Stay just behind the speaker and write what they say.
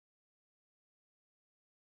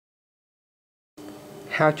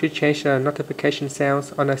How to change the notification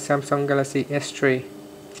sounds on a Samsung Galaxy S3.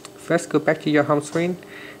 First, go back to your home screen,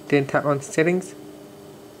 then tap on Settings.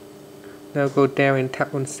 Now go down and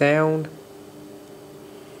tap on Sound.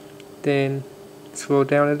 Then scroll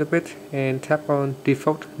down a little bit and tap on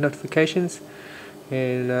Default Notifications.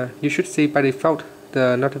 And you should see by default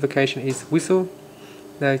the notification is Whistle.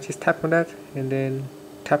 Now just tap on that and then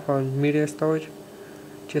tap on Media Storage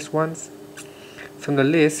just once. From the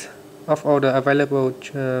list of all the available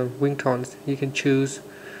ringtones, you can choose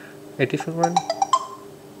a different one.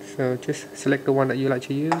 So just select the one that you like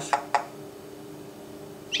to use.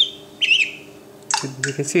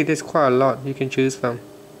 You can see there's quite a lot you can choose from.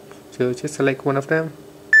 So just select one of them.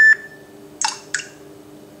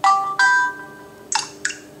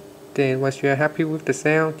 Then once you're happy with the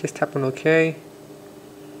sound, just tap on OK.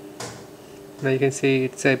 Now you can see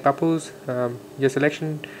it says bubbles. Your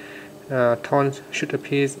selection tones should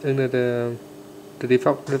appear under the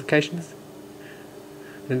default notifications.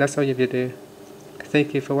 And that's all you have to do.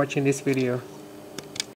 Thank you for watching this video.